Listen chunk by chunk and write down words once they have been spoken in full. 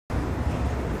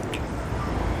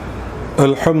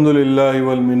अल्हम्दुलिल्लाहि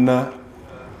वल मिन्ना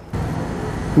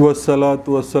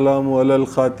वस्सलातु वस्सलामु अलल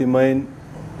खातिमैन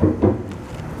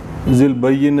ज़िल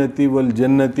बैयिनति वल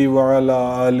जन्नति व अला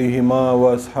आलिहिमा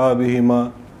व अस्हाबिहिमा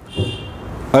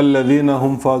अल्लज़ीना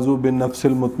हुम फ़ाज़ू बिन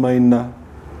नफ्सिल मुतमइन्ना।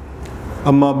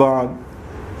 अम्मा बाद,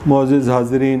 मोअज़्ज़िज़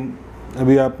हाज़रीन,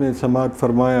 अभी आपने समाअत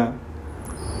फरमाया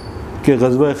कि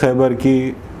ग़ज़वा खैबर की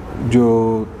जो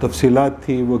तफ़सीलात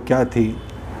थी वो क्या थी।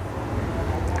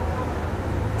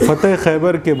 फ़तह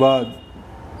खैबर के बाद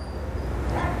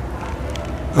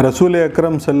रसूल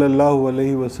अकरम सल्लल्लाहु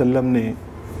अलैहि वसल्लम ने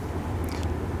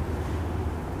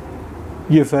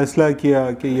ये फ़ैसला किया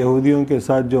कि यहूदियों के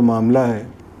साथ जो मामला है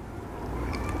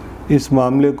इस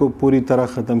मामले को पूरी तरह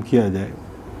ख़त्म किया जाए।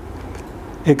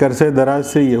 एक अरसे दराज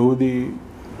से यहूदी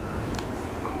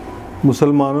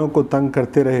मुसलमानों को तंग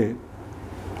करते रहे,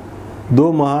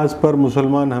 दो महाज पर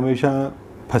मुसलमान हमेशा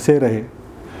फंसे रहे।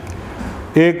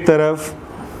 एक तरफ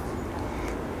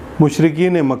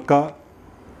मुशरिकीन मक्का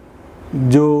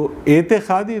जो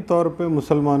एतक़ादी तौर पे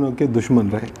मुसलमानों के दुश्मन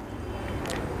रहे,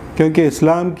 क्योंकि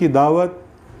इस्लाम की दावत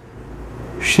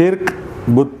शिर्क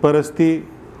बुत परस्ती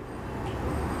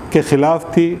के ख़िलाफ़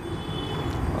थी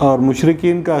और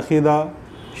मुशरिकीन का अक़ीदा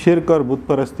शिर्क और बुत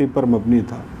परस्ती पर मबनी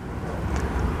था।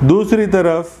 दूसरी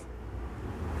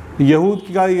तरफ यहूद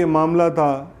का ये मामला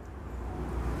था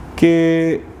कि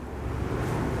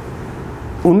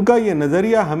उनका ये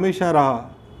नज़रिया हमेशा रहा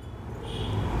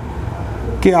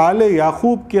कि आले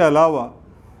याकूब के अलावा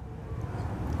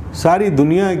सारी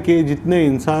दुनिया के जितने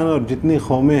इंसान और जितनी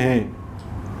कौमें हैं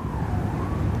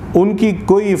उनकी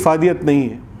कोई इफ़ादियत नहीं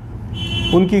है,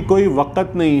 उनकी कोई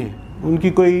वक़्त नहीं है, उनकी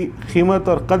कोई कीमत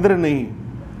और कद्र नहीं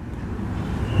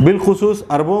है। बिलखुसूस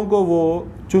अरबों को वो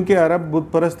चूँकि अरब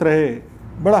बुत परस्त रहे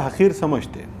बड़ा हक़ीर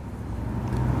समझते।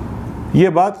 ये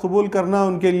बात कबूल करना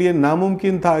उनके लिए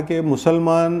नामुमकिन था कि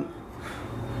मुसलमान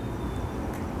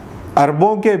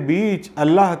अरबों के बीच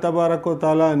अल्लाह तबारक व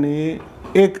तआला ने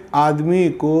एक आदमी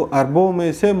को अरबों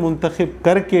में से मुंतखब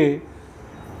करके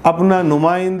अपना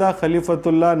नुमाइंदा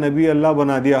खलीफतुल्लाह नबी अल्लाह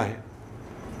बना दिया है।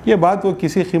 ये बात वो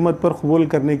किसी कीमत पर कबूल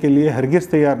करने के लिए हरगिज़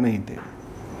तैयार नहीं थे।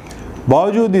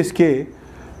 बावजूद इसके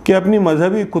कि अपनी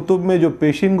मजहबी कुतुब में जो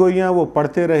पेशिन गोइयाँ वो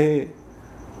पढ़ते रहे,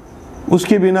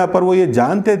 उसकी बिना पर वो ये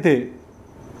जानते थे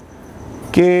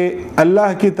कि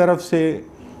अल्लाह की तरफ से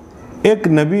एक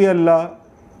नबी अल्लाह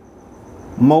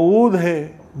मऊद है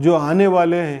जो आने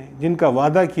वाले हैं, जिनका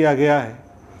वादा किया गया है।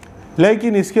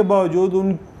 लेकिन इसके बावजूद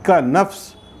उनका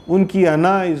नफ्स, उनकी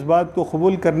अना इस बात को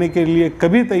कबूल करने के लिए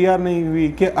कभी तैयार नहीं हुई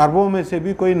कि अरबों में से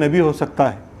भी कोई नबी हो सकता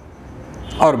है।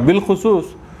 और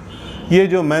बिलखुसूस ये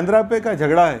जो मैंद्रा पे का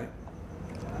झगड़ा है,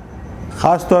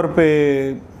 ख़ास तौर पे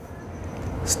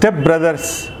स्टेप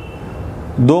ब्रदर्स,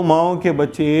 दो माओं के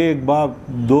बच्चे, एक बाप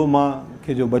दो माँ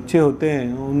के जो बच्चे होते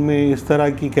हैं उनमें इस तरह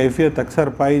की कैफियत अक्सर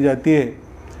पाई जाती है।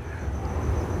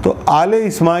 तो आले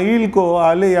इस्माइल को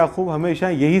आले याकूब हमेशा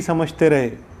यही समझते रहे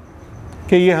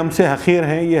कि ये हमसे हक़ीर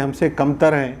हैं, ये हमसे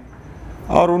कमतर हैं,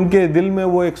 और उनके दिल में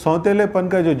वो एक सौतेलेपन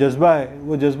का जो जज्बा है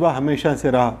वो जज्बा हमेशा से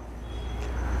रहा।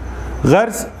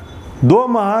 गर्ज़ दो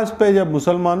महाज पे जब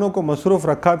मुसलमानों को मसरूफ़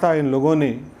रखा था इन लोगों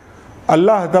ने,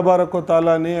 अल्लाह तबारक व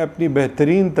तआला ने अपनी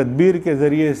बेहतरीन तदबीर के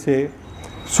ज़रिए से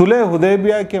सुलह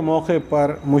हुदैबिया के मौके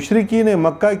पर मुशरिकीन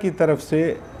मक्का की तरफ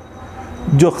से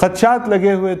जो ख़दशात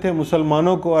लगे हुए थे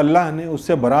मुसलमानों को, अल्लाह ने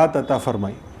उससे बरात अता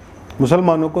फ़रमाई,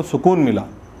 मुसलमानों को सुकून मिला।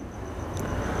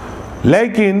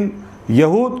 लेकिन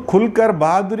यहूद खुलकर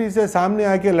बहादुरी से सामने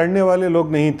आके लड़ने वाले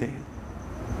लोग नहीं थे,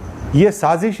 ये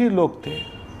साजिशी लोग थे।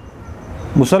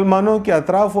 मुसलमानों के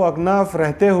अतराफ़ व अकनाफ़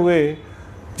रहते हुए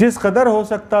जिस कदर हो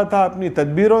सकता था अपनी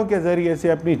तदबीरों के ज़रिए से,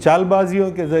 अपनी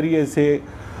चालबाजियों के ज़रिए से,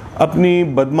 अपनी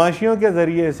बदमाशियों के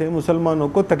ज़रिए से मुसलमानों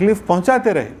को तकलीफ़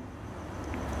पहुँचाते रहे।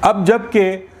 अब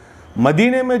जबकि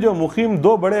मदीने में जो मुकीम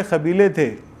दो बड़े कबीले थे,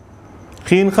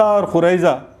 खीनखा और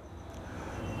खुरैज़ा,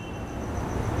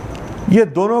 ये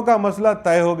दोनों का मसला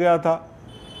तय हो गया था।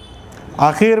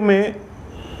 आखिर में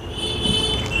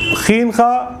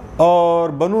खीनखा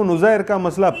और बनु नुज़ैर का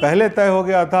मसला पहले तय हो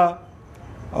गया था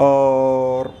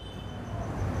और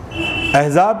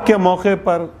अहज़ाब के मौके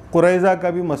पर कुरैज़ा का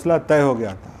भी मसला तय हो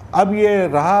गया था। अब ये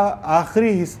रहा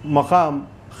आखिरी मकाम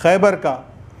खैबर का,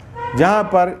 जहाँ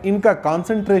पर इनका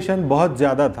कंसंट्रेशन बहुत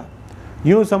ज़्यादा था।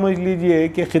 यूँ समझ लीजिए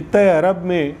कि ख़ित्ते अरब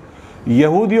में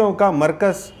यहूदियों का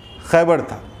मरकज़ खैबर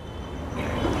था।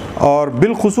 और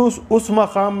बिलखुसूस उस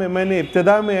मकाम में मैंने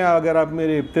इब्तिदा में, अगर आप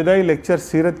मेरे इब्तिदाई लेक्चर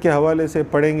सीरत के हवाले से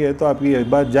पढ़ेंगे तो आप ये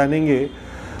बात जानेंगे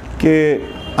कि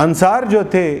अंसार जो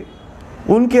थे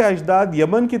उनके अजदाद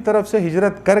यमन की तरफ से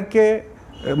हिजरत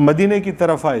करके मदीने की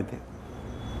तरफ आए थे।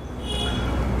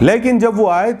 लेकिन जब वो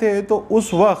आए थे तो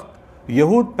उस वक्त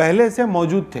यहूद पहले से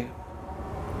मौजूद थे,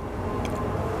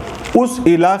 उस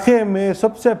इलाके में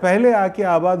सबसे पहले आके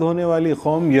आबाद होने वाली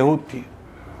कौम यहूद थी।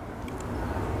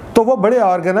 तो वो बड़े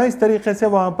ऑर्गेनाइज तरीके से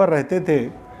वहाँ पर रहते थे।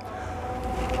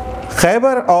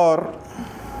 खैबर और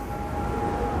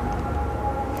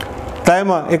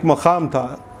तैमा एक मकाम था।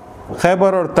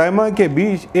 खैबर और तैमा के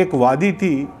बीच एक वादी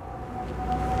थी,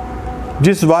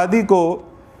 जिस वादी को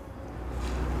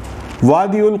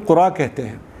वादी उल कुरा कहते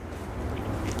हैं।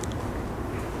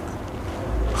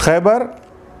 खैबर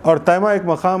और तैमा एक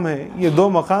मकाम है, ये दो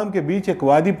मकाम के बीच एक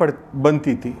वादी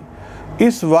बनती थी।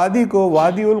 इस वादी को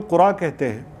वादी उल कुरा कहते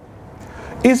हैं।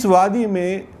 इस वादी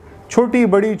में छोटी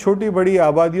बड़ी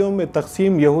आबादियों में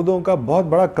तकसीम यहूदों का बहुत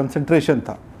बड़ा कंसंट्रेशन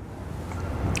था,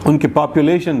 उनकी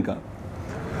पॉपुलेशन का।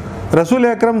 रसूल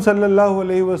अकरम सल्लल्लाहु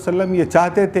अलैहि वसल्लम ये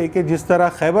चाहते थे कि जिस तरह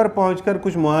खैबर पहुंचकर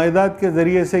कुछ मुआहिदात के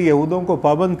ज़रिए से यहूदों को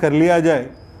पाबंद कर लिया जाए,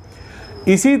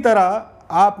 इसी तरह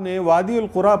आपने वादी उल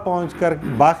कुरा पहुंचकर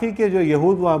बाकी के जो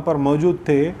यहूद वहाँ पर मौजूद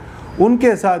थे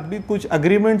उनके साथ भी कुछ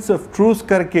एग्रीमेंट्स ऑफ ट्रूस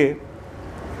करके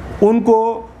उनको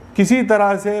किसी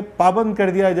तरह से पाबंद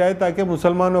कर दिया जाए ताकि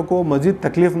मुसलमानों को मज़ीद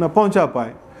तकलीफ़ न पहुंचा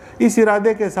पाए। इस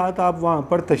इरादे के साथ आप वहाँ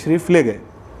पर तशरीफ़ ले गए।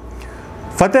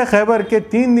 फ़तेह खैबर के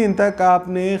 3 दिन तक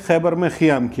आपने खैबर में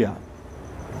क़ियाम किया।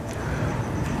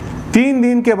 3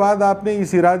 दिन के बाद आपने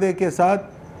इस इरादे के साथ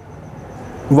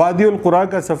वादी उल कुरा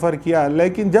का सफ़र किया।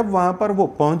 लेकिन जब वहाँ पर वो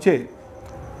पहुँचे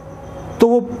तो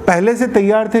वो पहले से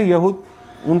तैयार थे यहूद,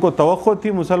 उनको तवक्को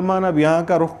थी मुसलमान अब यहाँ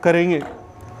का रुख करेंगे।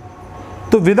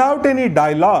 तो विदाउट एनी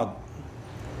डायलॉग,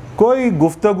 कोई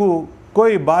गुफ्तगू,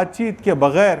 कोई बातचीत के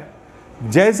बग़ैर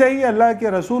जैसे ही अल्लाह के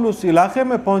रसूल उस इलाके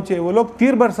में पहुँचे वो लोग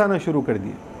तीर बरसाना शुरू कर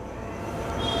दिए।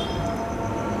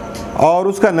 और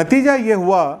उसका नतीजा ये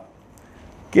हुआ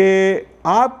कि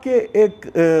आपके एक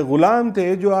ग़ुलाम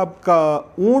थे जो आपका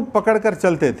ऊँट पकड़ कर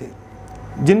चलते थे,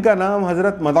 जिनका नाम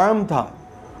हज़रत मदाम था।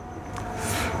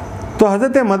 तो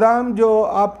हज़रत मदाम जो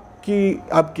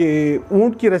आपके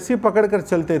ऊँट की रस्सी पकड़ कर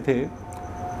चलते थे,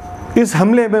 इस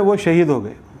हमले में वो शहीद हो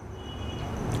गए।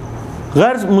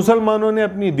 गैर मुसलमानों ने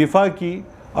अपनी दिफा की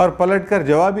और पलटकर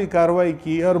जवाबी कार्रवाई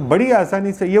की और बड़ी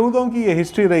आसानी से, यहूदों की ये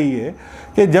हिस्ट्री रही है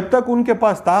कि जब तक उनके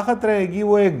पास ताकत रहेगी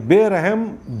वो एक बेरहम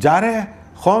जारह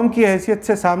कौम की हैसियत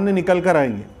से सामने निकल कर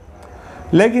आएंगे।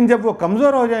 लेकिन जब वो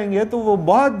कमज़ोर हो जाएंगे तो वो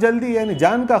बहुत जल्दी, यानी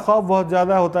जान का खौफ बहुत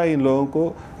ज़्यादा होता है इन लोगों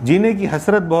को, जीने की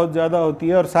हसरत बहुत ज़्यादा होती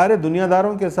है। और सारे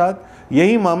दुनियादारों के साथ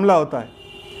यही मामला होता है।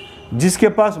 जिसके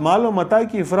पास माल व मता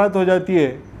की इफ़रात हो जाती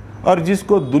है और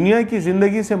जिसको दुनिया की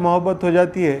ज़िंदगी से मोहब्बत हो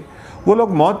जाती है, वो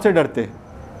लोग मौत से डरते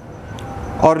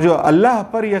हैं। और जो अल्लाह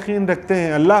पर यकीन रखते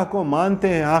हैं, अल्लाह को मानते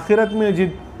हैं, आखिरत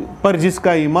में पर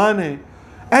जिसका ईमान है,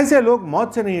 ऐसे लोग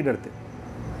मौत से नहीं डरते।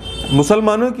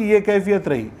 मुसलमानों की ये कैफियत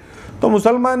रही। तो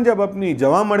मुसलमान जब अपनी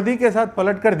जवां मर्दी के साथ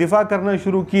पलटकर दिफा करना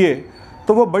शुरू किए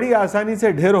तो वो बड़ी आसानी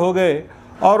से ढेर हो गए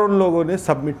और उन लोगों ने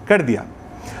सबमिट कर दिया।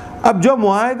 अब जो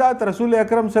मुआहिदात रसूल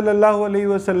अकरम सल्लल्लाहु अलैहि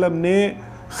वसल्लम ने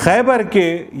खैबर के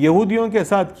यहूदियों के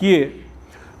साथ किए,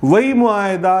 वही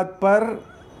मुआहिदात पर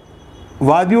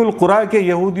वादी उल कुरा के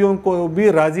यहूदियों को भी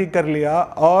राज़ी कर लिया।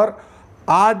 और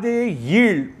आधे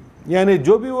यील्ड, यानी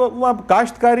जो भी वहाँ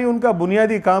काश्तकारी उनका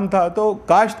बुनियादी काम था, तो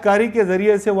काश्तकारी के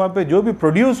ज़रिए से वहाँ पे जो भी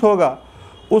प्रोड्यूस होगा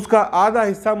उसका आधा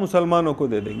हिस्सा मुसलमानों को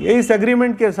दे देंगे। इस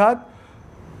एग्रीमेंट के साथ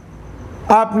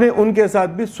आपने उनके साथ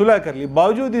भी सुलह कर ली।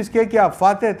 बावजूद इसके कि आप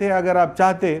फातेह थे, अगर आप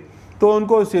चाहते तो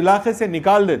उनको उस इलाके से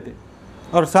निकाल देते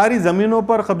और सारी ज़मीनों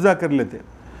पर कब्ज़ा कर लेते।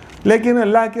 लेकिन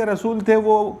अल्लाह के रसूल थे,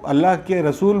 वो अल्लाह के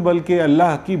रसूल बल्कि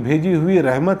अल्लाह की भेजी हुई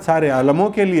रहमत सारे आलमों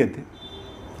के लिए थे।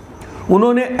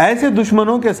 उन्होंने ऐसे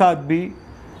दुश्मनों के साथ भी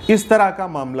इस तरह का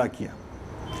मामला किया।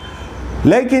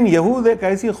 लेकिन यहूद एक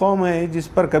ऐसी कौम है जिस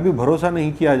पर कभी भरोसा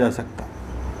नहीं किया जा सकता।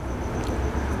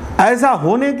 ऐसा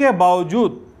होने के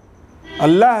बावजूद,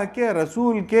 अल्लाह के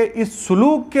रसूल के इस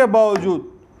सलूक के बावजूद,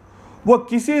 वो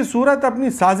किसी सूरत अपनी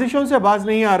साजिशों से बाज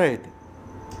नहीं आ रहे थे।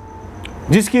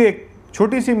 जिसकी एक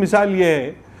छोटी सी मिसाल ये है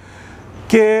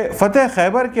कि फ़तेह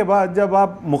खैबर के बाद जब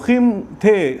आप मुकीम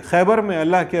थे खैबर में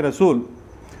अल्लाह के रसूल,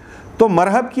 तो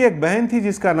मरहब की एक बहन थी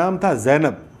जिसका नाम था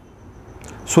ज़ैनब।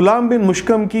 सुलाम बिन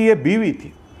मुश्कम की ये बीवी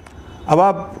थी। अब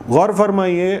आप गौर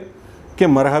फरमाइए कि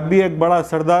मरहब भी एक बड़ा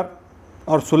सरदार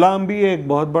और सुलाम भी एक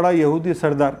बहुत बड़ा यहूदी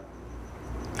सरदार,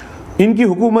 इनकी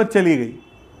हुकूमत चली गई।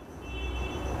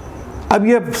 अब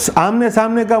ये आमने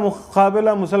सामने का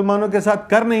मुकाबला मुसलमानों के साथ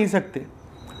कर नहीं सकते,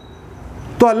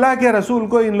 तो अल्लाह के रसूल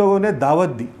को इन लोगों ने दावत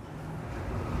दी।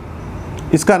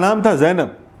 इसका नाम था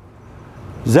ज़ैनब।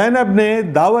 ज़ैनब ने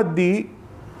दावत दी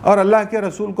और अल्लाह के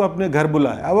रसूल को अपने घर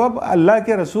बुलाया। अब अल्लाह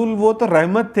के रसूल वो तो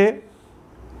रहमत थे,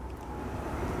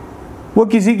 वो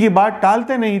किसी की बात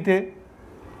टालते नहीं थे।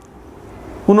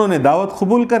 उन्होंने दावत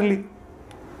कबूल कर ली।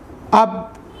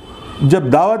 अब जब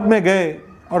दावत में गए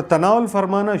और तनाउल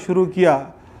फरमाना शुरू किया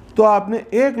तो आपने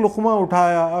एक लुक़मा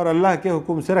उठाया और अल्लाह के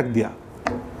हुक्म से रख दिया।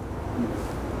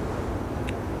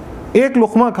 एक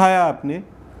लुक़मा खाया आपने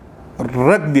और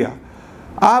रख दिया।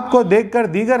 आपको देखकर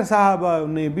दीगर साहबा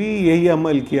ने भी यही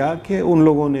अमल किया कि उन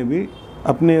लोगों ने भी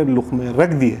अपने लुक़मे रख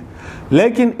दिए।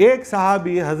 लेकिन एक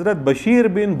सहाबी हज़रत बशीर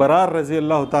बिन बरार रज़ी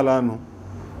अल्लाह ताला अन्हु,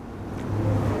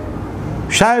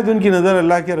 शायद उनकी नज़र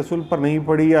अल्लाह के रसूल पर नहीं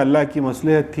पड़ी या अल्लाह की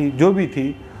मसलहत थी, जो भी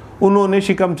थी, उन्होंने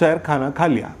शिकम चायर खाना खा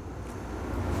लिया।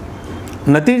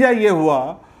 नतीजा ये हुआ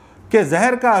कि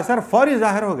जहर का असर फौरी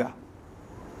ज़ाहिर हो गया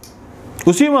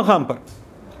उसी मकाम पर।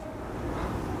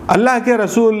 अल्लाह के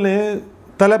रसूल ने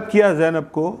तलब किया ज़ैनब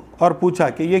को और पूछा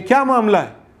कि ये क्या मामला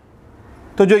है।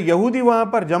 तो जो यहूदी वहाँ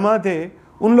पर जमा थे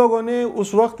उन लोगों ने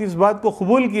उस वक्त इस बात को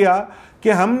कबूल किया कि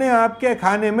हमने आपके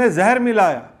खाने में जहर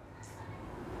मिलाया।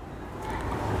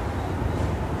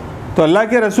 तो अल्लाह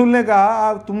के रसूल ने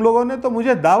कहा, तुम लोगों ने तो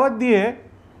मुझे दावत दी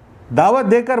है, दावत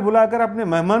देकर बुलाकर अपने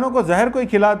मेहमानों को जहर कोई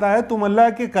खिलाता है, तुम अल्लाह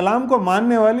के कलाम को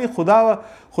मानने वाली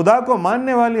खुदा को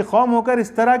मानने वाली कौम होकर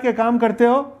इस तरह के काम करते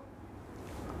हो।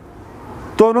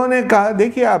 तो उन्होंने कहा,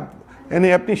 देखिए आप यानी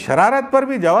अपनी शरारत पर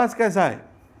भी जवाज़ कैसा है।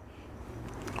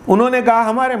 उन्होंने कहा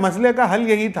हमारे मसले का हल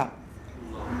यही था।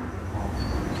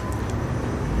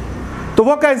 तो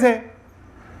वो कैसे?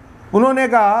 उन्होंने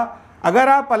कहा अगर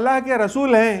आप अल्लाह के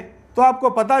रसूल हैं तो आपको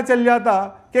पता चल जाता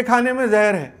कि खाने में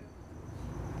जहर है।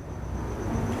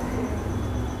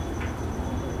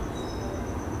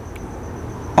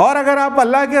 और अगर आप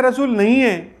अल्लाह के रसूल नहीं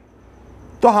हैं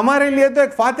तो हमारे लिए तो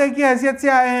एक फातिह की हैसियत से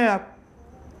आए हैं आप,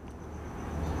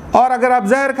 और अगर आप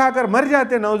जहर खाकर मर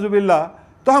जाते नौजुबिल्लाह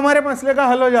तो हमारे मसले का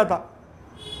हल हो जाता।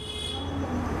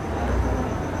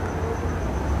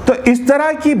 तो इस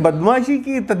तरह की बदमाशी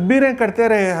की तदबीरें करते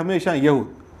रहे हमेशा यहूद।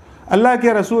 अल्लाह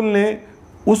के रसूल ने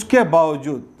उसके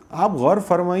बावजूद, आप गौर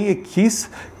फरमाइए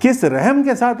किस रहम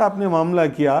के साथ आपने मामला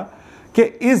किया कि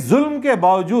इस जुल्म के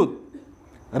बावजूद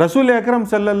रसूल अकरम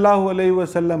सल्लल्लाहु अलैहि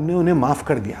वसल्लम ने उन्हें माफ़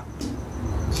कर दिया।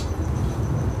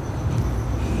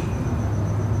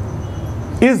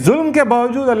 इस जुल्म के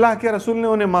बावजूद अल्लाह के रसूल ने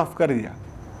उन्हें माफ़ कर दिया।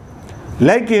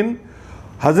 लेकिन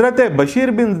हज़रत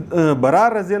बशीर बिन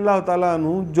बरार रज़ी अल्लाह ताला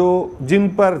अन्हु, जो जिन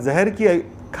पर जहर की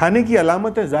खाने की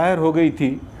अलामतें ज़ाहिर हो गई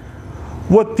थी,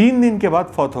 वो 3 दिन के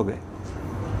बाद फौत हो गए,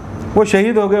 वो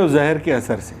शहीद हो गए उस जहर के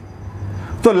असर से।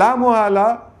 तो लामुहाला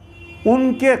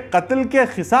उनके कत्ल के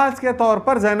खिसास के तौर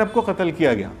पर ज़ैनब को कत्ल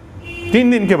किया गया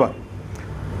 3 दिन के बाद।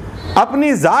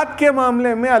 अपनी ज़ात के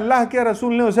मामले में अल्लाह के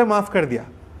रसूल ने उसे माफ़ कर दिया,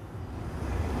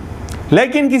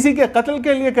 लेकिन किसी के कत्ल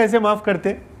के लिए कैसे माफ़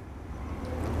करते?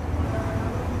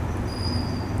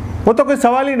 वो तो कोई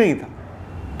सवाल ही नहीं था।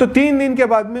 तो 3 दिन के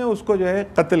बाद में उसको जो है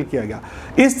कत्ल किया गया।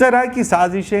 इस तरह की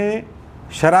साजिशें,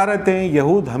 शरारतें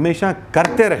यहूद हमेशा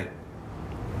करते रहे।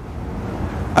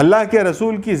 अल्लाह के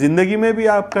रसूल की ज़िंदगी में भी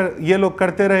ये लोग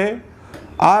करते रहे।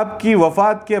 आपकी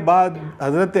वफ़ात के बाद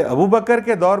हज़रत अबू बकर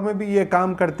के दौर में भी ये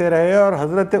काम करते रहे और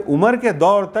हज़रत उमर के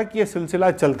दौर तक ये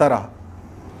सिलसिला चलता रहा।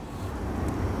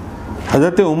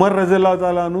 हज़रत उमर रज़ियल्लाहु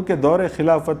ताला अन्हु के दौर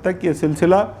खिलाफत तक ये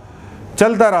सिलसिला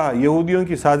चलता रहा यहूदियों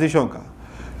की साजिशों का।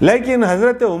 लेकिन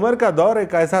हज़रत उमर का दौर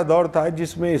एक ऐसा दौर था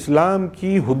जिसमें इस्लाम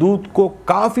की हुदूद को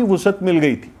काफ़ी वुसअत मिल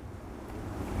गई थी।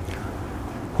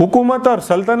 हुकूमत और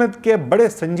सल्तनत के बड़े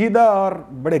संजीदा और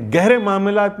बड़े गहरे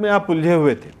मामलात में आप उलझे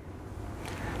हुए थे।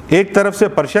 एक तरफ से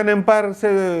पर्शियन एम्पायर से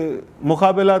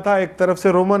मुकाबला था, एक तरफ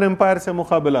से रोमन एम्पायर से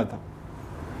मुकाबला था।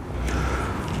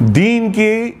 दीन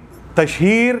की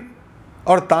तशहीर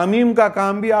और तामीम का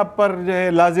काम भी आप पर जो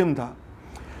है लाजिम था।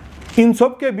 इन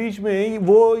सब के बीच में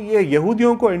वो ये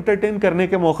यहूदियों को एंटरटेन करने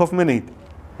के मौक़िफ़ में नहीं थे।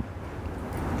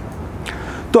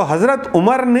 तो हज़रत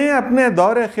उमर ने अपने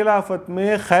दौरे खिलाफत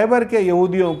में खैबर के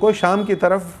यहूदियों को शाम की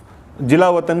तरफ जिला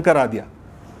वतन करा दिया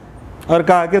और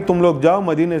कहा कि तुम लोग जाओ,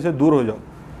 मदीने से दूर हो जाओ।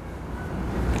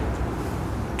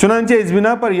 चुनांचे इस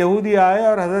बिना पर यहूदी आए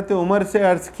और हज़रत उमर से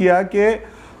अर्ज़ किया कि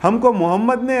हमको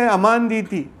मोहम्मद ने अमान दी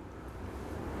थी,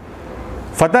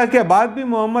 फ़तह के बाद भी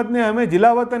मोहम्मद ने हमें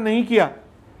जिला वतन नहीं किया,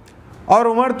 और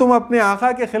उमर तुम अपने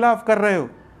आका के ख़िलाफ़ कर रहे हो।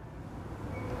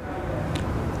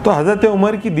 तो हज़रत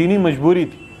उमर की दीनी मजबूरी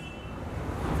थी,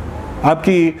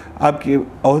 आपकी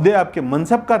ओहदे, आपके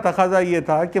मनसब का तकाजा ये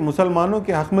था कि मुसलमानों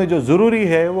के हक़ में जो ज़रूरी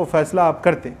है वो फ़ैसला आप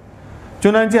करते।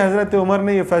 चुनांचे हज़रत उमर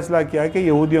ने यह फ़ैसला किया कि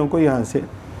यहूदियों को यहाँ से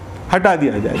हटा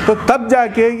दिया जाए। तो तब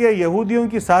जाके ये यहूदियों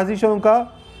की साजिशों का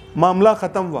मामला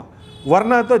ख़त्म हुआ।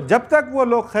 वरना तो जब तक वो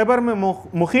लोग खैबर में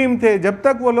मुक़ीम थे, जब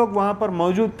तक वो लोग वहाँ पर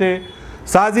मौजूद थे,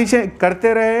 साजिशें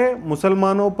करते रहे,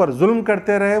 मुसलमानों पर जुल्म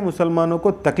करते रहे, मुसलमानों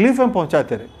को तकलीफ़ें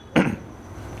पहुँचाते रहे।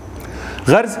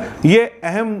 गर्ज़ ये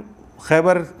अहम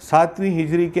खैबर 7वीं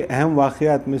हिजरी के अहम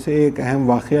वाक़यात में से एक अहम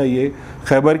वाक़या ये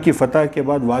खैबर की फ़तह के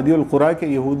बाद वादियुल क़ुरा के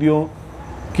यहूदियों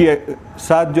के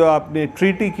साथ जो आपने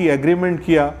ट्रीटी की, एग्रीमेंट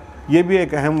किया, ये भी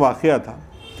एक अहम वाक़या था।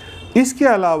 इसके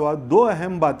अलावा 2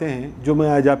 अहम बातें हैं जो मैं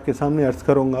आज आपके सामने अर्ज़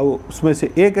करूँगा। वो उसमें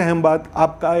से एक अहम बात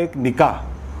आपका एक निकाह।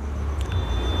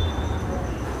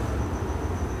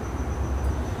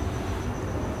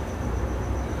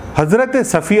 हज़रत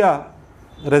सफ़िया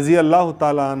रज़ी अल्लाह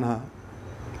ताला अन्हा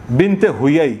बिन्त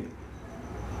हुयई,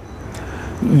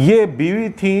 ये बीवी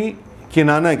थी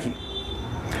किनाना की।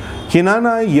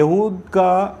 किनाना यहूद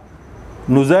का,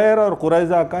 नुज़ैर और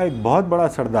कुरैज़ा का एक बहुत बड़ा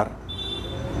सरदार,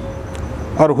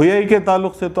 और हुयई के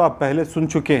ताल्लुक़ से तो आप पहले सुन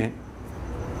चुके हैं,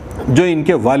 जो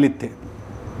इनके वालिद थे।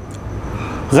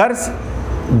 गर्स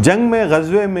जंग में,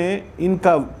 ग़ज़वे में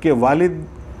इनका के वालिद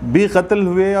भी कत्ल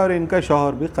हुए और इनका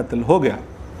शौहर भी कत्ल हो गया।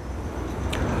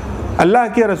 अल्लाह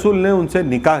के रसूल ने उनसे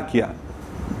निकाह किया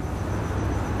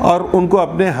और उनको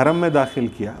अपने हरम में दाखिल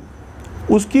किया।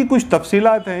 उसकी कुछ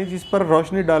तफसीलात हैं जिस पर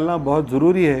रोशनी डालना बहुत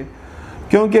ज़रूरी है,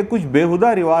 क्योंकि कुछ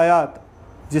बेहुदा रिवायात,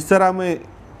 जिस तरह मैं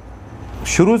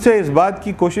शुरू से इस बात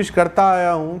की कोशिश करता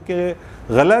आया हूँ कि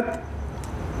गलत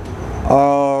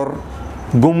और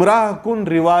गुमराह कुन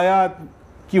रिवायात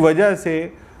की वजह से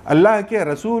अल्लाह के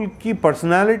रसूल की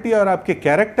पर्सनालिटी और आपके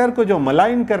कैरेक्टर को जो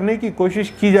मलाइन करने की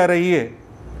कोशिश की जा रही है,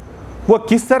 वो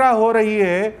किस तरह हो रही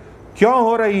है, क्यों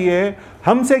हो रही है,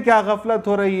 हमसे क्या गफलत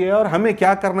हो रही है और हमें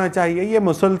क्या करना चाहिए, ये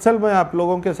मुसलसल मैं आप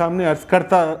लोगों के सामने अर्ज़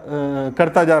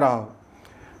करता जा रहा हूँ,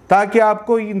 ताकि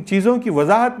आपको इन चीज़ों की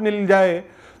वजाहत मिल जाए।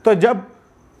 तो जब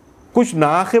कुछ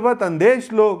नाआक़िबत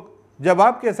अंदेश लोग जब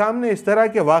आपके सामने इस तरह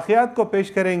के वाक़यात को पेश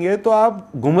करेंगे तो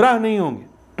आप गुमराह नहीं होंगे।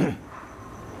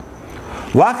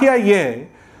 वाक़या ये है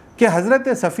कि हज़रत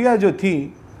सफ़िया जो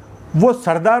थी वो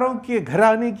सरदारों के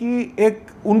घराने की एक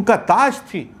उनका ताज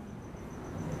थी,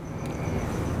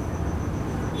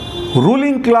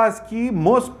 रूलिंग क्लास की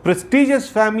मोस्ट प्रेस्टिजियस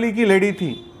फैमिली की लेडी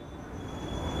थी।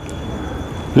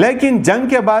 लेकिन जंग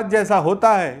के बाद जैसा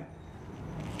होता है,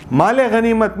 माले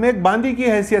गनीमत में एक बांदी की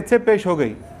हैसियत से पेश हो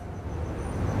गई।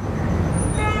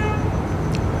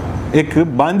 एक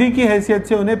बांदी की हैसियत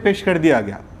से उन्हें पेश कर दिया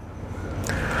गया।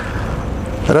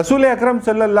 रसूल अकरम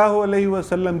सल्लल्लाहु अलैहि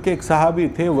वसल्लम के एक सहाबी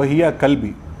थे वहिया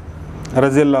कल्बी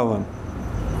रज़ियल्लाहु अन्हु।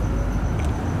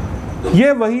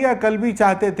 ये वहिया कल्बी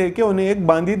चाहते थे कि उन्हें एक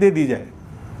बांदी दे दी जाए।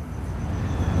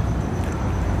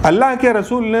 अल्लाह के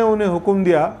रसूल ने उन्हें हुक्म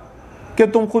दिया कि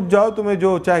तुम खुद जाओ, तुम्हें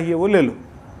जो चाहिए वो ले लो।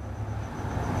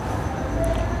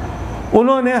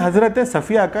 उन्होंने हज़रत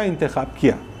सफ़िया का इंतखाब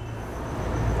किया।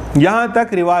 यहाँ तक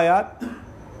रिवायात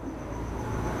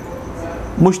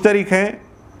मुश्तरिक हैं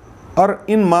और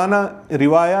इन माना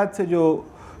रिवायात से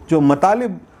जो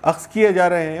मतालिब अख्ज़ किए जा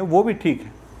रहे हैं वो भी ठीक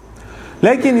है।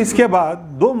 लेकिन इसके बाद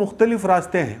 2 मुख्तलिफ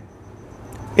रास्ते हैं।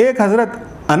 एक हज़रत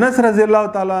अनस रज़ियल्लाहु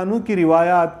ताला अन्हु की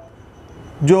रिवायात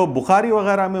जो बुखारी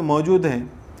वग़ैरह में मौजूद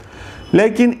हैं,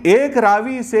 लेकिन एक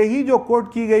रावी से ही जो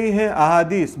कोट की गई है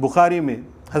अहादीस बुखारी में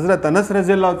हज़रत अनस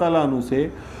रज़ियल्लाहु ताला अन्हु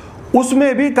से,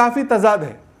 उसमें भी काफ़ी तज़ाद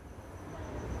है।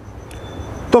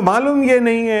 तो मालूम ये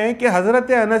नहीं है कि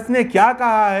हज़रत अनस ने क्या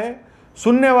कहा है,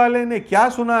 सुनने वाले ने क्या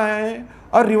सुना है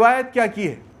और रिवायत क्या की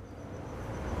है।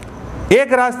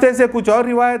 एक रास्ते से कुछ और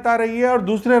रिवायत आ रही है और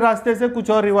दूसरे रास्ते से कुछ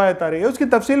और रिवायत आ रही है। उसकी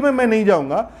तफसील में मैं नहीं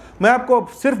जाऊंगा, मैं आपको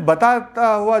सिर्फ बताता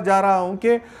हुआ जा रहा हूं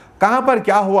कि कहां पर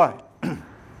क्या हुआ है।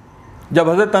 जब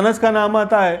हज़रत अनस का नाम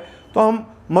आता है तो हम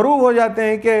मरूब हो जाते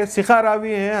हैं कि सिखा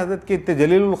रावी हैं, हज़रत के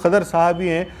जलीलुल क़दर साहबी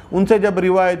हैं, उनसे जब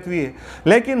रिवायत हुई है।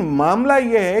 लेकिन मामला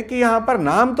ये है कि यहाँ पर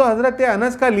नाम तो हज़रत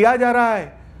अनस का लिया जा रहा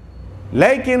है,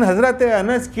 लेकिन हज़रत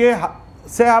अनस के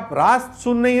से आप रास्त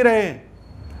सुन नहीं रहे हैं।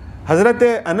 हज़रत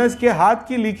अनस के हाथ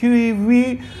की लिखी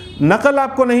हुई नकल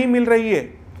आपको नहीं मिल रही है।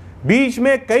 बीच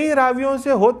में कई रावियों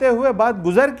से होते हुए बात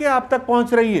गुजर के आप तक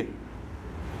पहुँच रही है।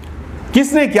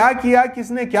 किसने क्या किया,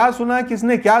 किसने क्या सुना,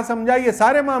 किसने क्या समझा, ये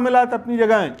सारे मामलात अपनी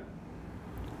जगह हैं।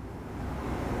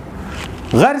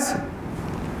 गर्ज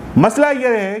मसला यह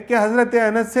है कि हज़रत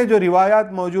अनस से जो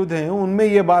रिवायात मौजूद हैं उनमें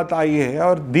ये बात आई है,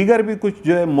 और दीगर भी कुछ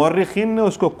जो है मुर्रिखीन ने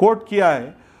उसको कोट किया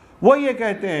है। वो ये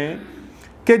कहते हैं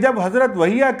कि जब हज़रत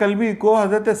वहिया कल्बी को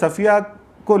हज़रत सफ़िया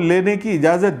को लेने की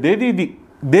इजाज़त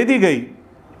दे दी गई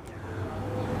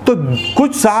तो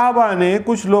कुछ सहाबा ने,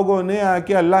 कुछ लोगों ने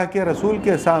आके अल्लाह के रसूल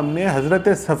के सामने हज़रत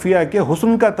सफ़िया के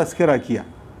हुस्न का तस्करा किया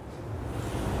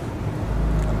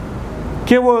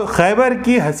कि वो खैबर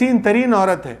की हसीन तरीन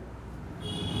औरत है,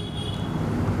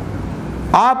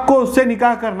 आपको उससे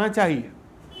निकाह करना चाहिए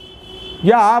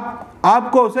या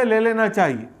आपको उसे ले लेना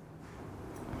चाहिए।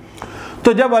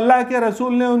 तो जब अल्लाह के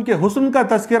रसूल ने उनके हुस्न का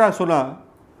तस्करा सुना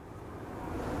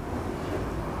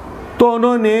तो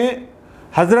उन्होंने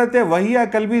हज़रत वहिया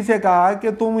कल्बी से कहा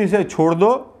कि तुम इसे छोड़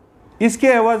दो, इसके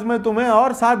एवज़ में तुम्हें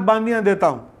और 7 बांदियाँ देता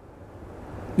हूँ।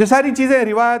 ये सारी चीज़ें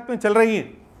रिवायत में चल रही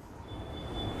हैं।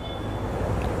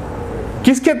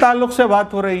 किसके ताल्लुक़ से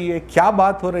बात हो रही है, क्या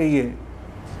बात हो रही है,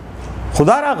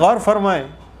 खुदारा गौर फरमाए।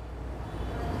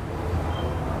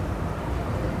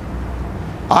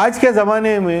 आज के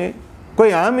ज़माने में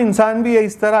कोई आम इंसान भी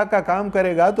इस तरह का काम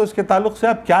करेगा तो उसके ताल्लुक़ से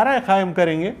आप क्या राय कायम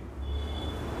करेंगे?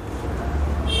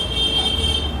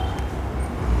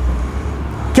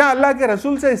 क्या अल्लाह के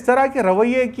रसूल से इस तरह के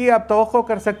रवैये की आप तवक्को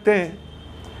कर सकते हैं?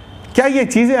 क्या ये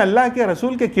चीज़ें अल्लाह के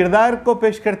रसूल के किरदार को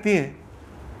पेश करती हैं?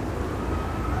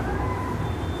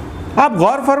 आप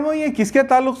गौर फरमाइए किसके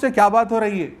ताल्लुक़ से क्या बात हो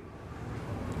रही है।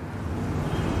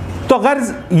 तो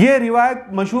गर्ज ये रिवायत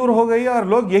मशहूर हो गई और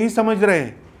लोग यही समझ रहे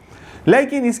हैं,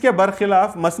 लेकिन इसके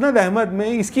बरखिलाफ मसनद अहमद में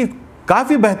इसकी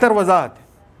काफ़ी बेहतर वजाहत है।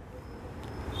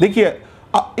 देखिए,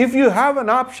 if you have an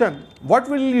option what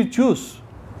will you choose?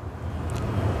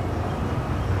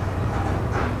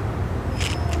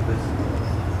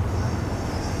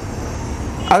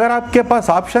 अगर आपके पास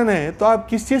ऑप्शन है तो आप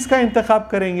किस चीज़ का इंतखाब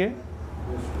करेंगे?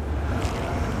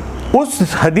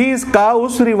 उस हदीस का,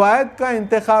 उस रिवायत का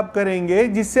इंतखाब करेंगे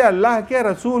जिससे अल्लाह के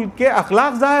रसूल के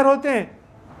अखलाक ज़ाहिर होते हैं,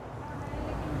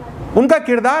 उनका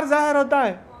किरदार ज़ाहिर होता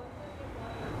है,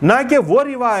 ना कि वो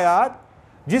रिवायात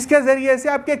जिसके ज़रिए से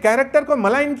आपके कैरेक्टर को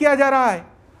मलाइन किया जा रहा है।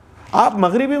 आप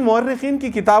मगरिबी मुअर्रिखीन की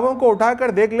किताबों को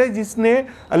उठाकर देख ले, जिसने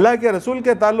अल्लाह के रसूल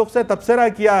के ताल्लुक़ से तबसरा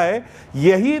किया है,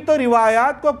 यही तो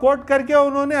रिवायात को कोट करके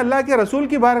उन्होंने अल्लाह के रसूल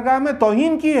की बारगाह में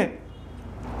तौहीन की है।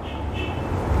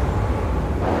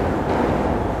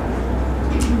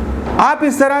 आप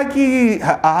इस तरह की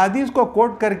अहादीस को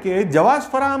कोट करके जवाज़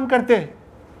फराहम करते हैं।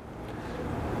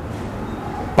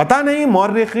 पता नहीं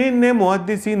मुअर्रिखीन ने,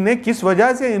 मुहद्दिसीन ने किस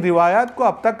वजह से इन रिवायात को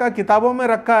अब तक का किताबों में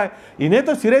रखा है। इन्हें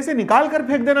तो सिरे से निकाल कर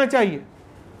फेंक देना चाहिए।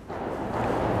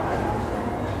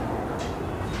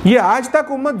 ये आज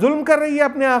तक उम्मत जुल्म कर रही है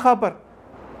अपने आका पर।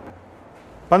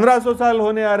 1500 साल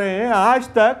होने आ रहे हैं, आज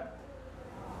तक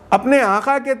अपने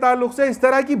आका के ताल्लुक से इस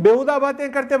तरह की बेहुदा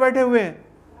बातें करते बैठे हुए हैं।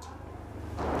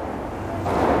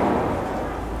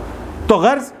 तो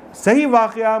गर्ज सही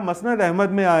वाक़या मसनद अहमद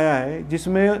में आया है,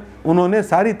 जिसमें उन्होंने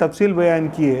सारी तफसील बयान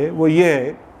की है। वो ये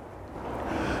है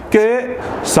कि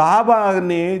सहाबा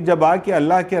ने जब आके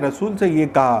अल्लाह के रसूल से ये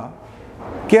कहा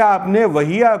कि आपने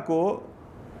वहिया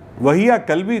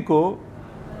कल्बी को,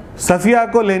 सफ़िया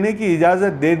को लेने की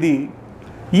इजाज़त दे दी,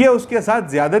 ये उसके साथ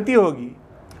ज़्यादती होगी।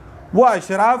 वो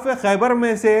अशराफ खैबर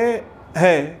में से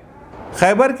है,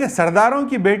 खैबर के सरदारों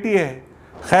की बेटी है,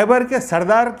 खैबर के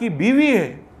सरदार की बीवी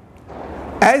है।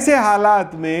 ऐसे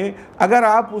हालात में अगर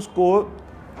आप उसको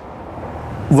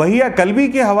वहिया कल्बी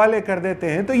के हवाले कर देते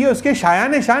हैं तो ये उसके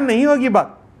शायान शान नहीं होगी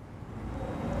बात।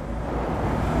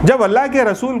 जब अल्लाह के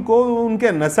रसूल को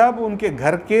उनके नसब, उनके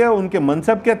घर के, उनके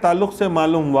मनसब के ताल्लुक़ से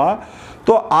मालूम हुआ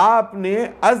तो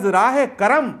आपने अज़राह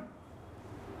करम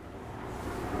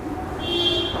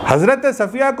हज़रत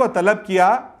सफ़िया को तलब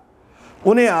किया,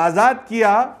 उन्हें आज़ाद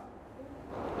किया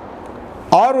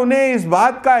और उन्हें इस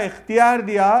बात का इख्तियार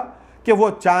दिया कि वो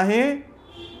चाहें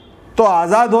तो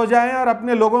आज़ाद हो जाएं और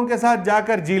अपने लोगों के साथ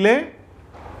जाकर जी लें,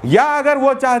 या अगर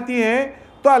वो चाहती हैं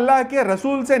तो अल्लाह के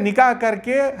रसूल से निकाह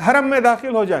करके हरम में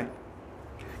दाखिल हो जाएं।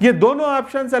 ये दोनों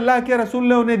ऑप्शंस अल्लाह के रसूल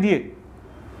ने उन्हें दिए।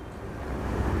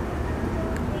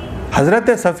 हज़रत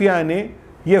सफ़िया ने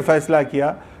यह फ़ैसला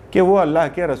किया कि वो अल्लाह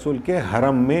के रसूल के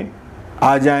हरम में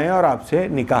आ जाएं और आपसे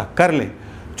निकाह कर लें।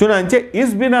 चुनांचे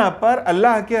इस बिना पर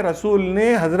अल्लाह के रसूल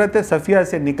ने हज़रत सफ़िया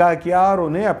से निकाह किया और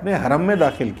उन्हें अपने हरम में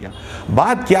दाखिल किया।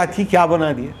 बात क्या थी, क्या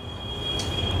बना दिया?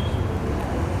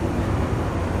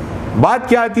 बात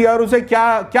क्या थी और उसे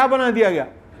क्या बना दिया गया?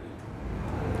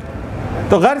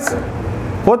 तो गर्ज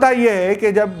होता यह है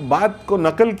कि जब बात को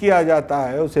नकल किया जाता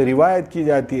है, उसे रिवायत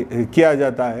किया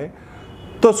जाता है,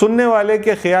 तो सुनने वाले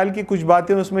के ख्याल की कुछ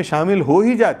बातें उसमें शामिल हो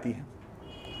ही जाती हैं।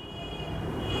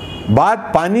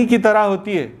 बात पानी की तरह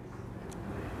होती है,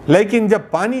 लेकिन जब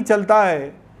पानी चलता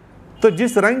है तो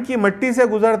जिस रंग की मिट्टी से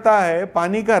गुजरता है,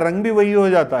 पानी का रंग भी वही हो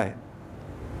जाता है।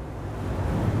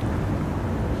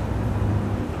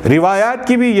 रिवायात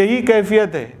की भी यही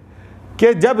कैफियत है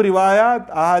कि जब रिवायात,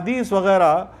 अहादीस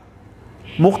वगैरह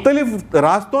मुख्तलिफ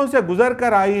रास्तों से गुजर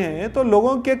कर आई हैं तो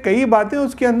लोगों के कई बातें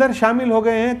उसके अंदर शामिल हो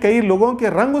गए हैं, कई लोगों के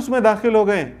रंग उसमें दाखिल हो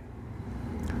गए हैं।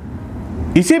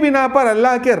 इसी बिना पर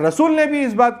अल्लाह के रसूल ने भी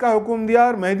इस बात का हुक्म दिया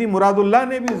और मेहदी मुरादुल्लाह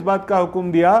ने भी इस बात का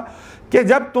हुक्म दिया कि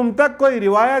जब तुम तक कोई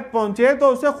रिवायत पहुंचे तो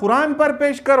उसे कुरान पर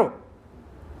पेश करो।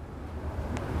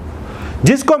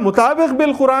 जिसको मुताबिक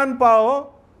बिल कुरान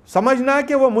पाओ समझना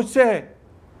कि वो मुझसे है,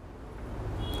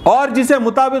 और जिसे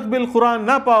मुताबिक बिल कुरान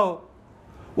ना पाओ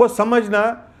वो समझना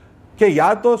कि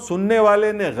या तो सुनने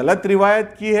वाले ने गलत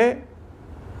रिवायत की है,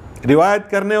 रिवायत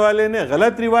करने वाले ने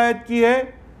गलत रिवायत की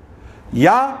है,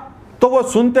 या तो वो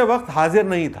सुनते वक्त हाजिर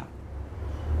नहीं था,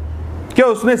 कि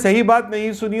उसने सही बात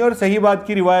नहीं सुनी और सही बात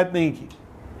की रिवायत नहीं की।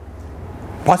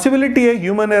 पॉसिबिलिटी है,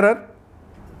 ह्यूमन एरर।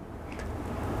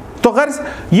 तो गर्ज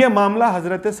ये मामला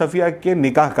हजरत सफ़िया के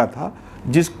निकाह का था,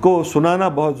 जिसको सुनाना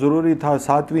बहुत ज़रूरी था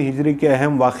 7वीं हिजरी के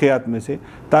अहम वाक़यात में से,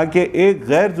 ताकि एक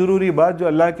गैर ज़रूरी बात जो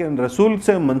अल्लाह के रसूल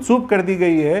से मंसूब कर दी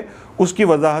गई है उसकी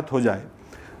वजाहत हो जाए।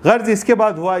 गर्ज इसके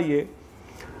बाद हुआ ये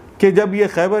कि जब ये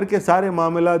खैबर के सारे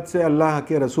मामलात से अल्लाह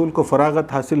के रसूल को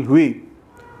फरागत हासिल हुई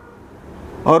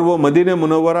और वो मदीने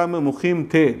मुनव्वरा में मुकीम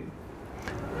थे,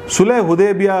 सुलह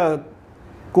हुदैबिया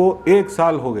को 1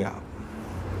 साल हो गया।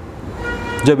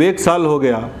 जब 1 साल हो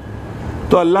गया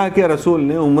तो अल्लाह के रसूल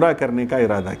ने उम्रा करने का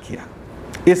इरादा किया।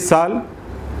 इस साल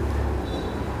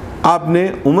आपने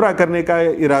उम्रा करने का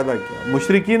इरादा किया।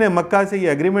 मुशरिकीन मक्का से ये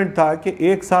एग्रीमेंट था कि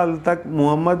 1 साल तक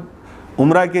मोहम्मद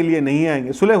उम्रा के लिए नहीं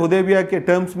आएंगे। सुलह हुदैबिया के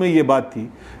टर्म्स में ये बात थी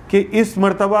कि इस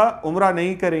मर्तबा उम्रा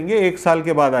नहीं करेंगे, 1 साल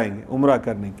के बाद आएंगे उम्रा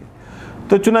करने के।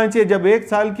 तो चुनांचे जब 1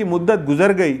 साल की मुद्दत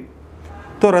गुजर गई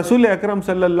तो रसूल अकरम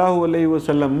सल्लल्लाहु अलैहि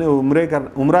वसल्लम ने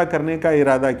उम्रा करने का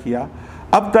इरादा किया।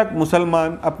 अब तक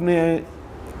मुसलमान अपने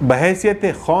बहैसियत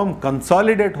कौम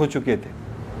कंसोलिडेट हो चुके थे।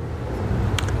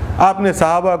 आपने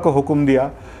सहाबा को हुक्म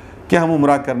दिया कि हम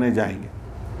उम्रा करने जाएंगे।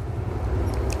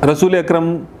 रसूल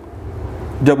अकरम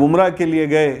जब उम्रा के लिए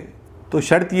गए तो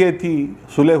शर्त ये थी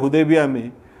सुलह हुदैबिया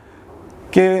में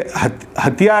कि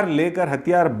हथियार लेकर,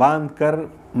 हथियार बांध कर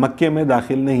मक्के में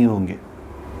दाखिल नहीं होंगे।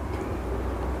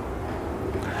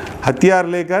 हथियार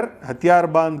लेकर, हथियार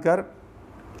बांध कर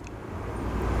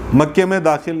मक्के में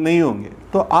दाखिल नहीं होंगे।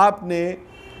 तो आपने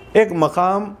एक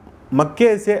मकाम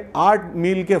मक्के से 8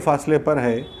 मील के फासले पर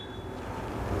है,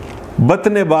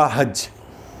 बतन बाहज,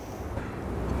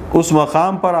 उस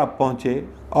मकाम पर आप पहुँचे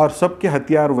और सबके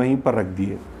हथियार वहीं पर रख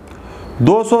दिए।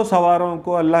 200 सवारों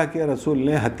को अल्लाह के रसूल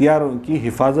ने हथियारों की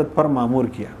हिफाजत पर मामूर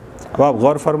किया। अब आप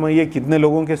गौर फरमाइए कितने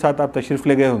लोगों के साथ आप तशरीफ़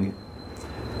ले गए होंगे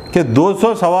कि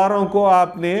 200 सवारों को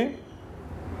आपने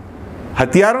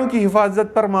हथियारों की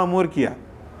हिफाजत पर मामूर किया।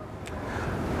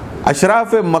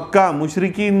 अशराफ मक्का,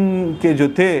 मुशरिकीन के जो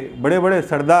थे बड़े बड़े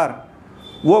सरदार,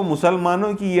 वो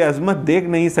मुसलमानों की ये अज़मत देख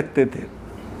नहीं सकते थे।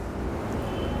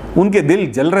 उनके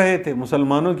दिल जल रहे थे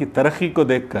मुसलमानों की तरक्की को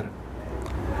देखकर।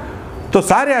 तो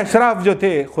सारे अशराफ जो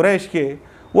थे कुरैश के,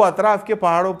 वो अतराफ़ के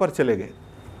पहाड़ों पर चले गए।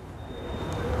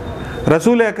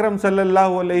 रसूल अकरम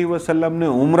सल्लल्लाहु अलैहि वसल्लम ने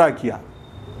उम्रा किया।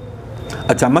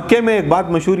 अच्छा, मक्के में एक बात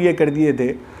मशहूर ये कर दिए थे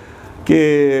कि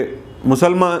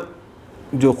मुसलमान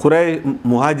जो कुरैश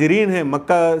मुहाजिरीन हैं,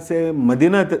 मक्का से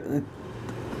मदीना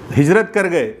हिजरत कर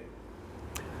गए,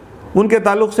 उनके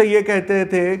ताल्लुक़ से ये कहते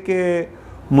थे कि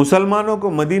मुसलमानों को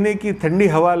मदीने की ठंडी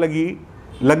हवा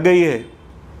लग गई है,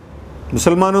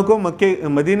 मुसलमानों को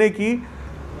मदीने की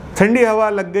ठंडी हवा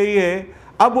लग गई है।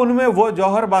 अब उनमें वो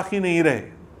जौहर बाकी नहीं रहे,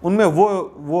 उनमें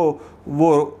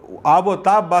वो आब व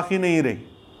ताब बाकी नहीं रही।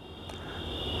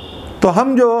 तो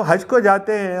हम जो हज को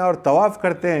जाते हैं और तवाफ़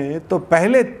करते हैं, तो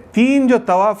पहले 3 जो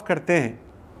तवाफ़ करते हैं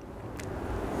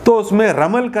तो उसमें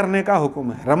रमल करने का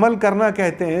हुक्म है। रमल करना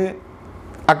कहते हैं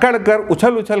अकड़ कर,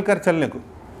 उछल कर चलने को।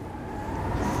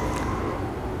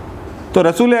 तो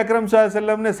रसूल अकरम सल्लल्लाहु अलैहि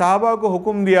वसल्लम ने सहाबा को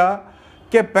हुक्म दिया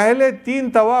कि पहले 3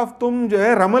 तवाफ़ तुम जो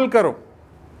है रमल करो,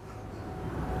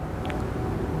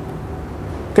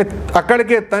 कि अकड़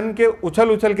के, तन के,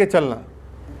 उछल के चलना,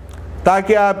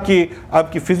 ताकि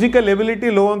आपकी फ़िज़िकल एबिलिटी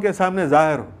लोगों के सामने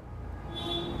ज़ाहिर हो।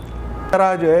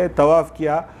 तरह जो है तवाफ़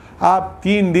किया। आप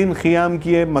 3 दिन क़ियाम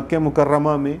किए मक्के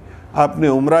मुकर्रमा में, आपने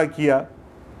उम्रा किया।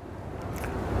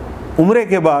 उम्रे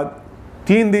के बाद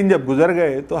 3 दिन जब गुज़र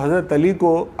गए तो हज़रत अली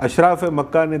को अशराफ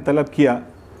मक्का ने तलब किया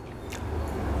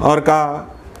और कहा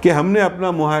कि हमने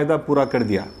अपना मुआहदा पूरा कर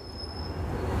दिया।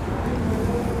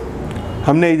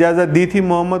 हमने इजाज़त दी थी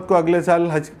मोहम्मद को अगले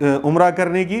साल उम्रा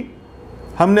करने की,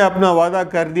 हमने अपना वादा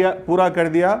कर दिया, पूरा कर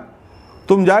दिया।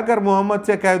 तुम जाकर मोहम्मद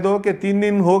से कह दो कि 3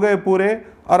 दिन हो गए पूरे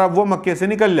और अब वो मक्के से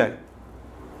निकल जाए।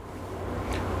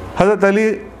 हज़रत अली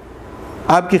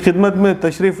आपकी खिदमत में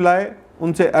तशरीफ़ लाए,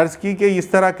 उनसे अर्ज़ की कि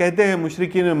इस तरह कहते हैं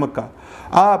मुशरिकीन मक्का।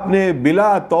 आपने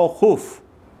बिला तौक़ुफ़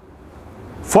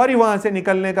फ़ौरी वहाँ से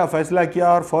निकलने का फ़ैसला किया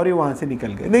और फ़ौरी वहाँ से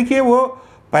निकल गए। देखिए, वो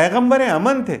पैगम्बर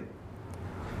अमन थे,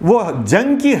 वो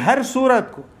जंग की हर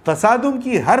सूरत को, तसादुम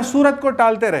की हर सूरत को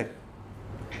टालते रहे।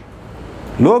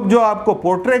 लोग जो आपको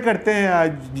पोर्ट्रे करते हैं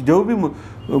आज, जो भी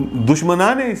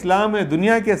दुश्मनान इस्लाम है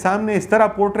दुनिया के सामने, इस तरह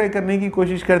पोर्ट्रे करने की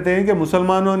कोशिश करते हैं कि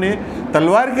मुसलमानों ने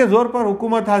तलवार के ज़ोर पर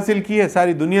हुकूमत हासिल की है,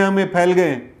 सारी दुनिया में फैल गए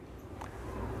हैं।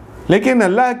 लेकिन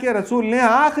अल्लाह के रसूल ने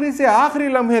आखिरी से आखिरी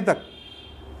लम्हे तक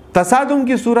तसादुम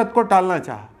की सूरत को टालना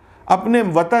चाहा, अपने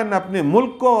वतन अपने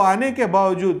मुल्क को आने के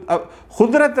बावजूद,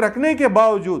 खुदरत रखने के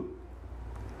बावजूद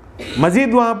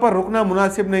मजीद वहाँ पर रुकना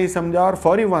मुनासिब नहीं समझा और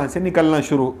फौरी वहाँ से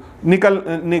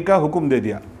निकलने का हुक्म दे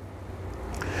दिया।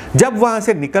 जब वहाँ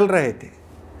से निकल रहे थे,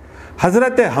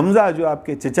 हज़रत हमज़ा जो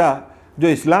आपके चचा, जो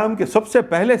इस्लाम के सबसे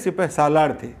पहले सिपह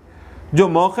सालार थे, जो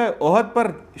मौके ओहद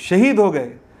पर शहीद हो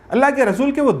गए, अल्लाह के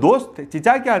रसूल के वो दोस्त थे,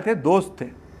 चचा क्या थे, दोस्त थे,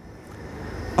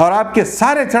 और आपके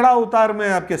सारे चढ़ाव उतार में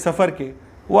आपके सफ़र के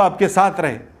वो आपके साथ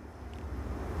रहे।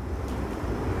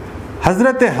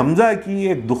 हज़रत हमज़ा की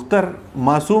एक दुख्तर,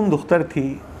 मासूम दुख्तर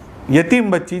थी,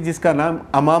 यतीम बच्ची, जिसका नाम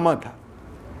अमामा था।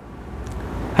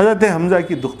 हज़रत हमज़ा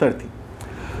की दुख्तर थी।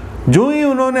 जो ही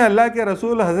उन्होंने अल्लाह के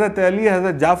रसूल, हज़रत अली,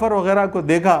 हज़रत जाफ़र वग़ैरह को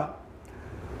देखा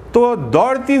तो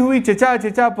दौड़ती हुई चचा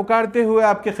चचा पुकारते हुए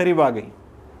आपके करीब आ गई।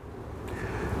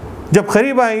 जब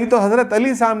करीब आई तो हज़रत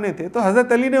अली सामने थे, तो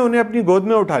हज़रत अली ने उन्हें अपनी गोद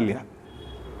में उठा लिया।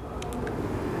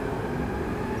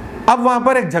 अब वहाँ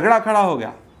पर एक झगड़ा खड़ा हो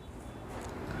गया।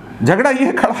 झगड़ा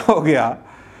ये खड़ा हो गया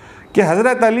कि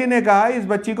हज़रत अली ने कहा इस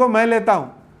बच्ची को मैं लेता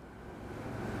हूँ,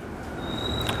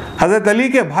 हज़रत अली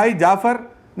के भाई जाफ़र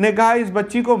ने कहा इस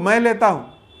बच्ची को मैं लेता हूँ,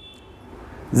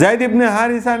 ज़ैद इब्न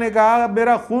हारिसा ने कहा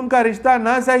मेरा खून का रिश्ता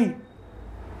ना सही,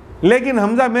 लेकिन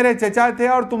हमज़ा मेरे चचा थे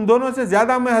और तुम दोनों से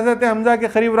ज़्यादा मैं हज़रत हमज़ा के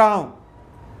करीब रहा हूँ,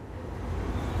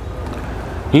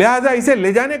 लिहाजा इसे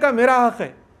ले जाने का मेरा हक़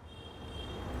है।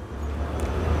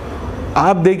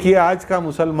 आप देखिए आज का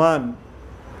मुसलमान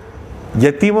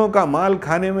यतीमों का माल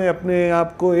खाने में अपने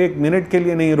आप को एक मिनट के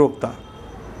लिए नहीं रोकता,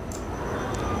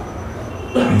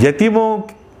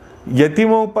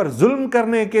 यतीमों पर जुल्म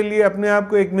करने के लिए अपने आप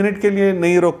को एक मिनट के लिए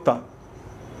नहीं रोकता।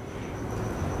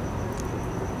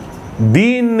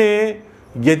 दीन ने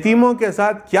यतीमों के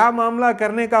साथ क्या मामला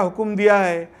करने का हुक्म दिया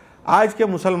है, आज के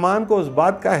मुसलमान को उस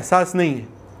बात का एहसास नहीं है।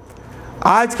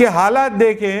 आज के हालात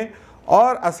देखें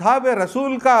और असहाब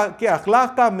रसूल के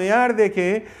अखलाक का मेयार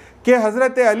देखें कि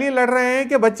हज़रत अली लड़ रहे हैं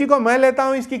कि बच्ची को मैं लेता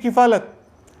हूँ इसकी किफ़ालत,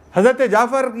 हज़रत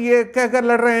जाफ़र ये कहकर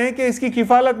लड़ रहे हैं कि इसकी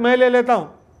किफ़ालत मैं ले लेता हूँ,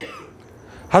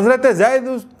 हज़रत ज़ैद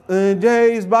जो है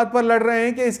इस बात पर लड़ रहे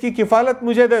हैं कि इसकी किफ़ालत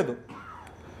मुझे दे दो।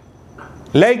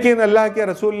 लेकिन अल्लाह के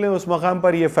रसूल ने उस मकाम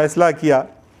पर यह फ़ैसला किया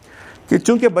कि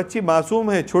चूँकि बच्ची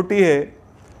मासूम है, छोटी है,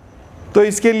 तो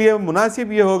इसके लिए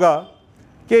मुनासिब ये होगा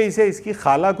कि इसे इसकी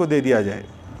खाला को दे दिया जाए।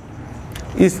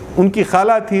 उनकी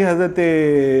खाला थी हज़रत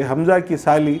हमज़ा की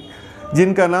साली,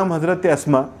 जिनका नाम हज़रत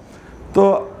अस्मा।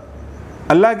 तो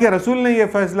अल्लाह के रसूल ने यह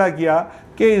फ़ैसला किया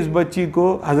कि इस बच्ची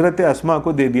को हज़रत अस्मा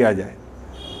को दे दिया जाए।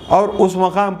 और उस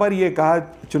मकाम पर यह कहा,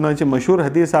 चुनांचे मशहूर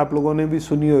हदीस आप लोगों ने भी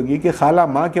सुनी होगी कि खाला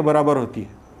माँ के बराबर होती है,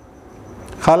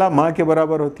 खाला माँ के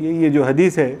बराबर होती है। ये जो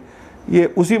हदीस है ये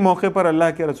उसी मौके पर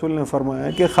अल्लाह के रसूल ने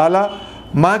फरमाया कि खाला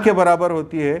माँ के बराबर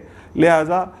होती है,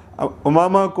 लिहाजा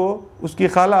उमामा को उसकी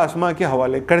खाला अस्मा के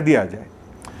हवाले कर दिया जाए।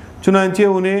 चुनांचे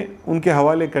उन्हें उनके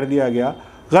हवाले कर दिया गया।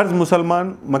 गर्ज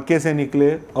मुसलमान मक्के से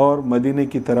निकले और मदीने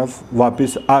की तरफ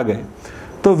वापस आ गए।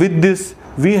 तो with this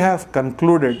we have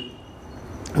concluded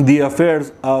the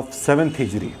affairs of 7th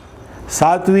हिजरी।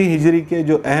 7वीं हिजरी के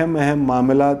जो अहम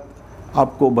मामलात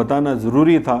आपको बताना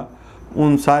ज़रूरी था,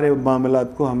 उन सारे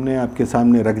मामलात को हमने आपके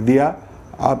सामने रख दिया।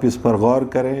 आप इस पर गौर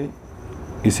करें,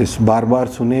 इसे बार बार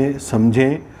सुने,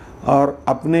 समझें और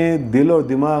अपने दिल और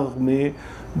दिमाग में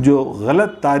जो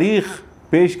गलत तारीख़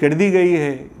पेश कर दी गई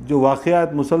है, जो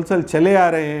वाक़यात मुसलसल चले आ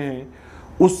रहे हैं,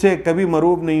 उससे कभी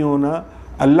मरूब नहीं होना।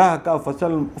 अल्लाह का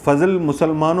फजल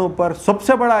मुसलमानों पर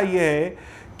सबसे बड़ा ये है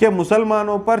कि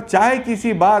मुसलमानों पर चाहे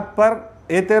किसी बात पर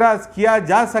एतराज़ किया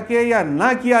जा सके या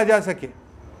ना किया जा सके,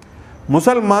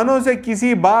 मुसलमानों से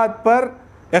किसी बात पर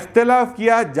इख्तिलाफ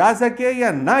किया जा सके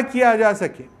या ना किया जा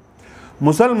सके,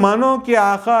 मुसलमानों के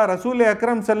आका रसूल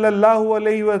अकरम सल्लल्लाहु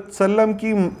अलैहि वसल्लम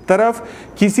की तरफ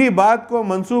किसी बात को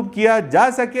मंसूब किया जा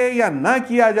सके या ना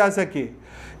किया जा सके,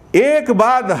 एक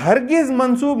बात हरगिज़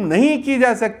मंसूब नहीं की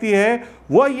जा सकती है,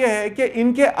 वो ये है कि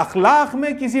इनके अखलाक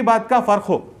में किसी बात का फ़र्क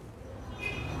हो।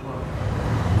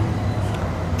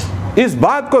 इस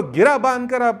बात को गिरा बांध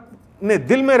कर अपने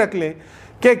दिल में रख लें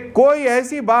कि कोई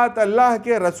ऐसी बात अल्लाह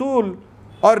के रसूल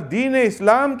और दीन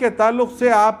इस्लाम के ताल्लुक़ से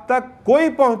आप तक कोई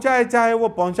पहुँचाए, चाहे वो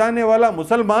पहुँचाने वाला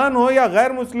मुसलमान हो या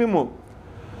गैर मुस्लिम हो,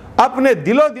 अपने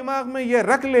दिलो दिमाग में ये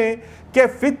रख लें कि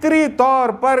फितरी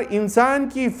तौर पर इंसान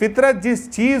की फितरत जिस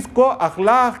चीज़ को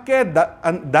अखलाक के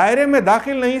दायरे में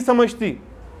दाखिल नहीं समझती,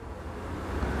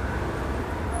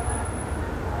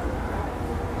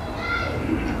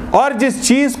 और जिस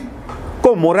चीज़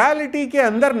को मोरालिटी के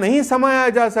अंदर नहीं समाया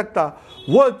जा सकता,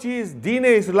 वो चीज़ दीन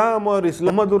इस्लाम और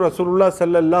मोहम्मद रसूलुल्लाह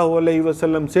सल्लल्लाहु अलैहि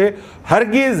वसल्लम से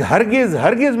हरगिज़ हरगिज़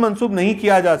हरगिज़ मंसूब नहीं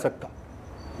किया जा सकता।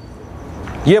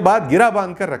 ये बात गिरा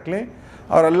बांध कर रख लें।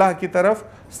 और अल्लाह की तरफ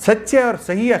सच्चे और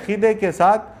सही अक़ीदे के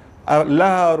साथ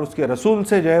अल्लाह और उसके रसूल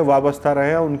से जो है वाबस्ता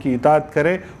रहे, उनकी इताअत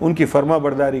करे, उनकी फर्मा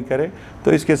बरदारी करे।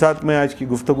 तो इसके साथ मैं आज की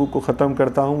गुफ्तगू को ख़त्म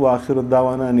करता हूँ। व आखिर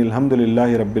दावाना अनिल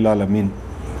हम्दुलिल्लाहि रब्बिल आलमीन।